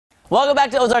Welcome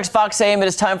back to Ozarks Fox AM. It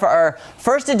is time for our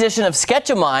first edition of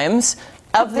Sketchomimes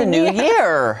of the new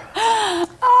year.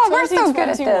 Oh, we're so good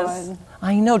at this.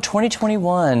 I know,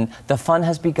 2021. The fun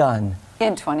has begun.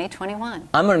 In 2021.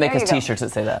 I'm going to make us t-shirts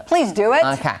that say that. Please do it.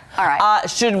 Okay. All right.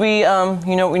 Should we, you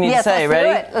know what we need to say? Let's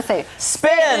Ready? do it. Let's say,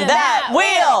 spin that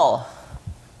wheel!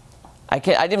 I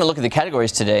didn't even look at the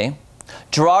categories today.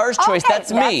 Drawer's choice,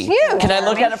 that's me. You, can I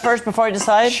look at it first before I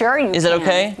decide? Sure you Is it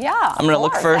okay? Yeah, I'm going to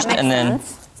look first and then...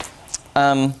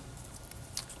 I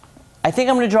think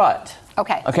I'm going to draw it.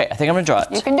 Okay. Okay, I think I'm going to draw it.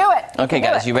 You can do it. Okay,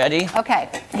 guys, you ready? Okay.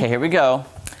 Okay, here we go.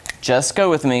 Just go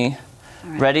with me.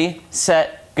 Right. Ready,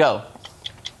 set, go.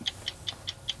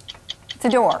 It's a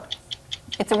door.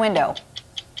 It's a window.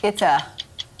 It's a...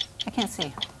 I can't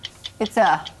see. It's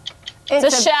a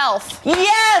shelf.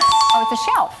 Yes! Oh, it's a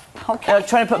shelf. Okay. I'm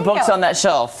trying to put books on that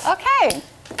shelf. Okay.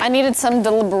 I needed some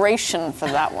deliberation for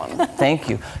that one. Thank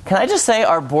you. Can I just say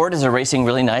our board is erasing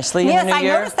really nicely in the new year? Yes,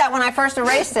 I noticed that when I first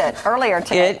erased it earlier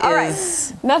today. It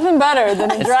is. Nothing better than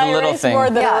a dry erase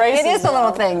board that erases. It is the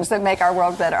little things that make our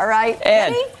world better. All right.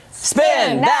 And ready?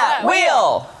 spin that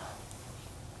wheel.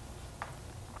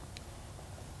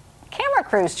 Camera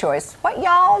crew's choice. What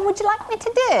y'all would you like me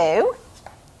to do?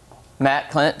 Matt,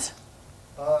 Clint.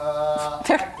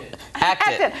 Act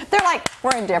it. They're like,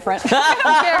 we're indifferent.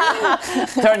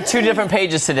 They're on two different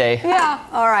pages today. Yeah.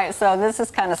 All right. So this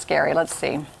is kind of scary. Let's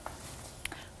see.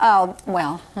 Oh,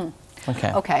 well.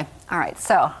 Okay. Okay. All right.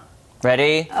 So.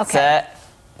 Ready, set,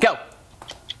 go.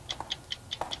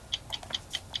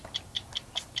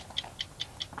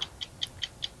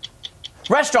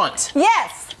 Restaurant.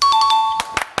 Yes.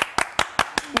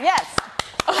 Yes.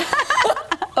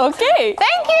 Okay.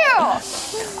 Thank you.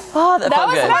 Oh, that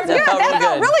felt good. That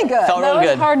felt really good. Felt That real was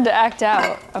good. hard to act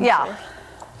out. Yeah. Sure.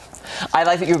 I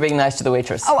like that you were being nice to the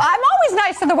waitress. Oh, I'm always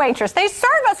nice to the waitress. They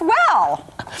serve us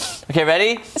well. Okay,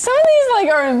 ready? Some of these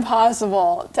are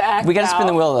impossible to act out. We gotta spin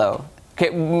the wheel though. Okay,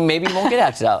 maybe we won't get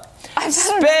acted out.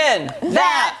 Spin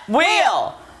that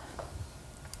wheel.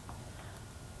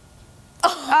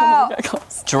 Oh.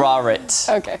 Draw it.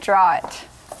 Okay. Draw it.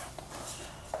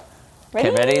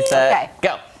 Okay, ready, set,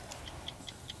 go.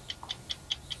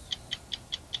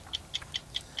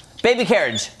 Baby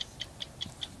carriage.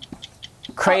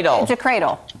 Cradle. Oh, it's a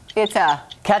cradle. It's a...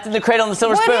 Cat in the cradle and the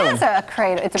silver spoon. What is a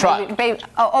cradle? It's a truck. baby.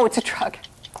 Oh, it's a truck.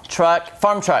 Truck.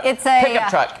 Farm truck. It's a... pickup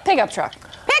truck. Pickup truck.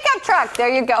 Pickup truck. There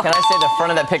you go. Can I say the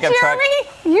front of that pickup truck?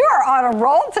 Jeremy, you are on a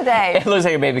roll today. It looks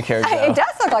like a baby carriage. It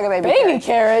does look like a baby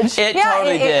carriage. It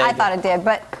totally did. I thought it did,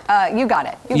 but you got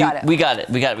it. You got it. We got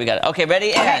it. Okay,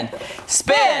 ready? And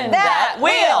spin that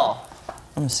wheel.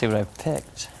 Let me see what I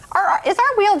picked. Is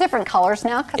our wheel different colors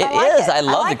now? It is. I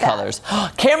love the colors.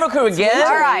 Camera crew again?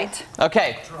 All right.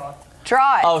 Okay.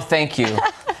 Draw it. Oh, thank you.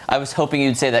 I was hoping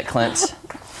you'd say that, Clint.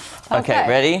 Okay,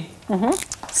 ready?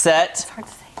 Set,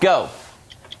 go.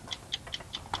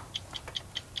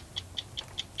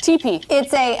 TP.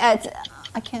 It's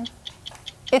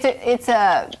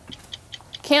a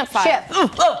campfire. ship.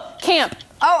 Camp.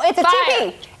 Oh, it's a Fire.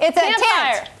 teepee. It's a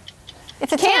Campfire. tent.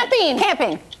 It's a Camping. Tent.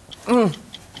 Camping.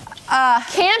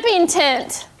 Camping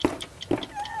tent.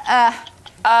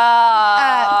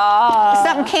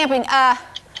 Something camping.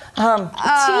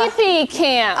 TP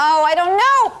camp. Oh, I don't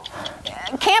know.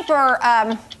 Camper.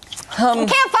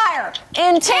 Campfire.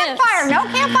 Intense. Campfire. No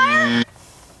campfire?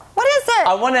 What is it?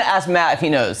 I want to ask Matt if he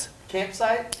knows.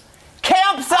 Campsite?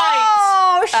 Campsite!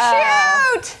 Oh,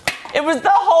 shoot! It was the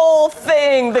whole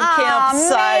thing, the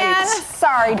campsite. Man.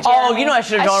 Sorry, Jeremy. Oh, you know I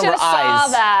should have drawn I over eyes. saw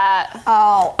that.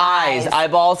 Oh, Eyes,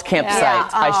 eyeballs, campsite. Yeah.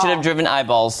 I should have driven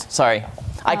eyeballs. Sorry.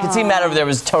 I could see Matt over there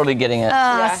was totally getting it.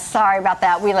 Sorry about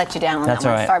that. We let you down on That's that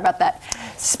one. all right. Sorry about that.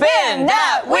 Spin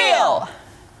that wheel!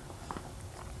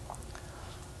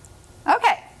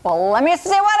 Okay. Well, let me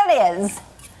see what it is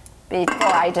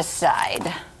before I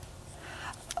decide.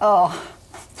 Oh.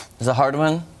 Is it a hard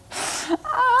one?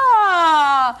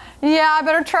 Yeah, I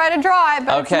better try to draw it,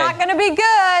 but it's not going to be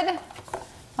good.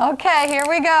 Okay, here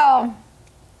we go.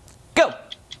 Go.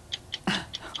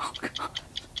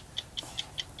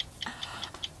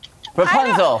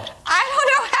 Rapunzel. I don't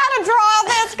know how to draw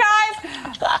this, guys.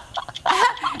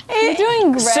 You're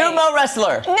doing great. Sumo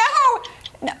wrestler. No.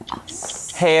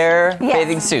 Hair,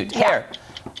 bathing suit. Yeah. Hair.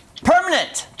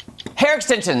 Permanent. Hair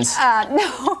extensions.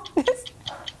 No.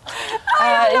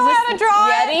 I don't know how to draw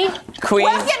it. Yeti? Queen.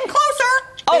 Well, I'm getting closer.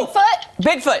 Oh,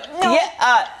 Bigfoot. No.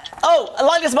 Yeah.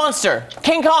 Loch Monster.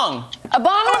 King Kong.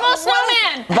 Abominable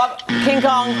snowman. King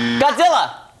Kong.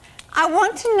 Godzilla. I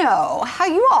want to know how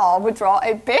you all would draw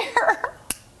a bear.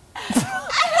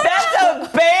 That's a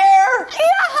bear?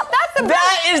 Yeah, that's a bear.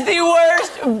 That is the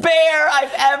worst bear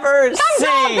I've ever seen.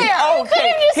 Draw a bear.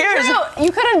 Okay, here's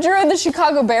could have drew the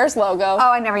Chicago Bears logo.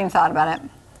 Oh, I never even thought about it.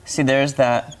 See, there's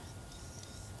that.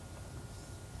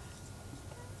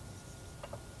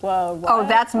 Whoa, what? Oh,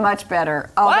 that's much better.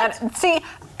 Oh, What? see,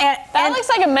 That looks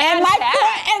like a man's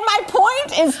cat. And my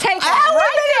point is taken Oh,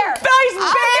 right there.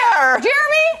 nice bear.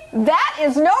 Jeremy, that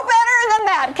is no better than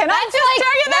that. Can I just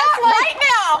tell you that right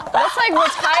now? That's like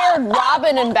retired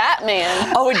Robin and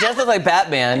Batman. Oh, it does look like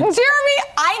Batman. Jeremy,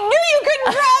 I knew you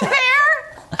couldn't draw a bear.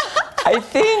 I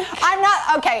think. I'm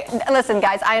not, okay, listen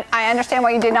guys, I understand why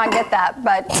you did not get that,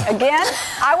 but again,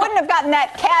 I wouldn't have gotten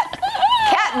that cat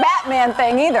Batman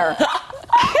thing either.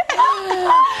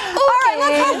 All right,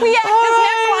 let's hope we act this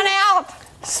next one out.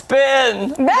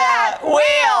 Spin That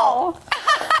wheel.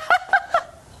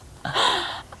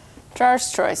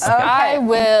 Drawer's choice. I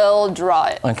will draw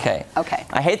it. Okay. Okay.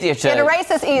 I hate that you have to It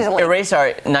erases easily. erase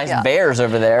our nice Yeah. bears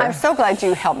over there. I'm so glad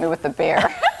you helped me with the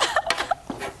bear.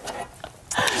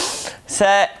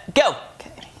 Set, go.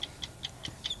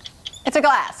 It's a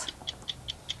glass.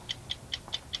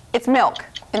 It's milk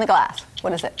in the glass.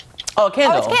 What is it? Oh, a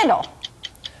candle. Oh, it's candle.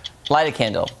 Light a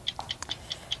candle.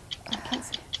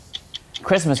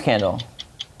 Christmas candle.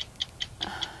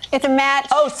 It's a match.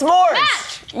 Oh, s'mores.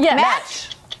 Match. Yes.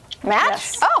 Match. Match?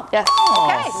 Yes. Oh. Yes.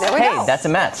 Okay, there we Hey, go. that's a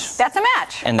match. That's a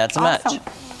match. And that's a Awesome.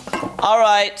 match. All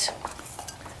right.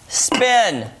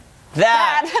 Spin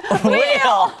that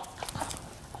wheel.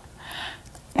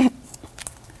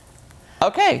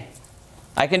 Okay.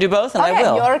 I can do both, and I Okay,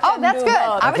 will. Oh, that's good.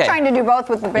 I was Okay. trying to do both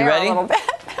with the bear ready? a little bit.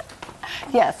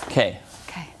 Yes. Okay.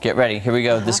 Okay. Get ready. Here we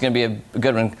go. This is going to be a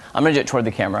good one. I'm going to do it toward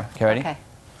the camera. Okay, ready? Okay.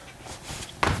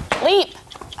 Leap.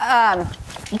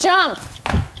 Jump.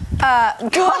 Dua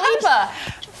Lipa.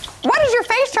 What is your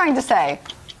face trying to say?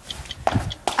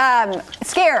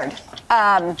 Scared.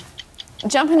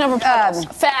 Jumping over puddles.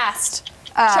 Fast.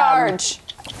 Charge.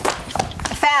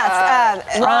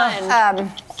 Fast.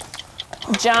 Run.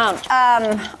 Jump.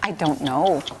 I don't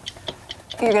know.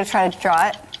 You're gonna try to draw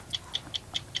it.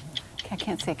 Okay, I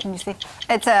can't see. Can you see?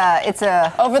 It's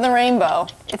a Over the rainbow.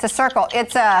 it's a circle.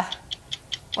 It's a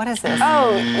what is this?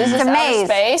 Oh, is this a outer maze.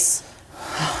 space?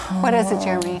 What is it,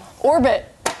 Jeremy? Orbit.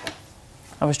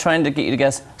 I was trying to get you to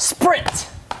guess. Sprint.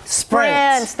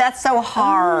 Sprint. That's so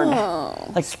hard.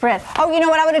 Like Sprint. Oh, you know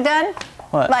what I would have done?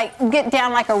 What? Like get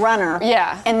down like a runner.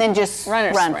 Yeah. And then just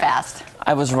Runner run sprint. fast.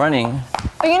 I was running.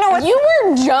 Oh, you know what? You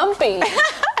were jumping.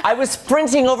 I was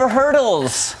sprinting over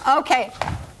hurdles. Okay.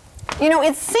 You know,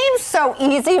 it seems so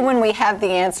easy when we have the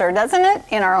answer, doesn't it?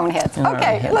 In our own heads. our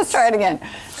Okay, own heads. let's try it again.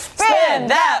 Spin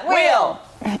that wheel.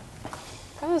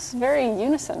 That was very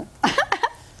unison.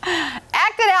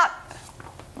 Act it out.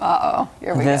 Uh-oh,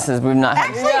 here we This go. is, we've not had.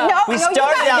 Actually, no, We no, you started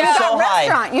got, out you got so high.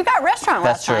 restaurant. You got restaurant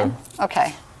That's last true. time.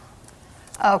 Okay.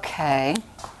 Okay.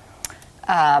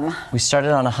 We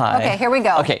started on a high. Okay, here we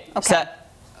go. Okay, Okay. set,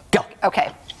 go.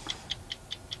 Okay.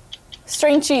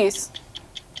 String cheese.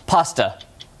 Pasta.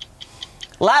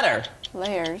 Ladder.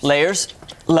 Layers. Layers.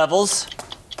 Levels.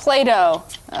 Play-Doh.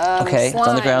 Okay, it's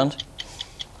on the slime. ground.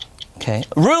 Okay.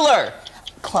 Ruler.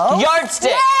 Close. Yardstick.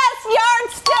 Yes,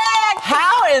 yardstick.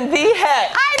 How in the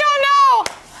heck? I don't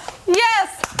know.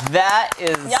 Yes. That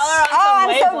is. Y'all are on Oh, some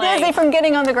I'm so wavelength. dizzy from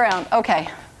getting on the ground. Okay.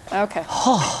 Okay.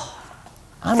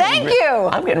 Thank you.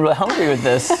 I'm getting really hungry with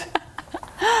this.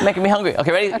 Making me hungry.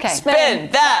 Okay, ready? Okay. Spin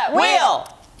that wheel.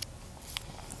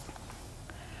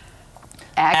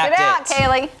 Act it out,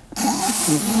 it. Kaylee.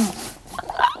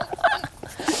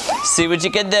 See what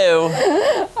you can do.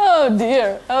 Oh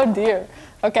dear. Oh dear.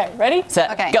 Okay, ready?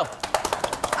 Set. Okay. Go. Oh,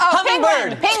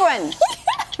 Hummingbird. Penguin.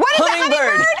 What is Hummingbird.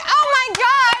 a hummingbird? Oh my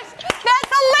gosh, that's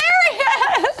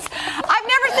hilarious. I've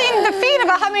never seen the feet of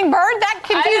a hummingbird. That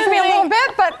confused me a little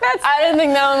bit, but that's. I didn't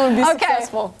think that one would be Okay.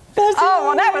 successful. Oh,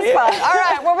 well, that was fun. All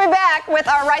right, we'll be back with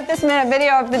our Right This Minute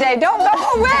video of the day. Don't go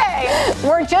away.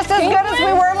 We're just as good as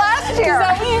we were last year. Is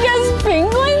that what you guys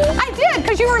penguin? I did,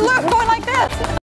 because you were going like this.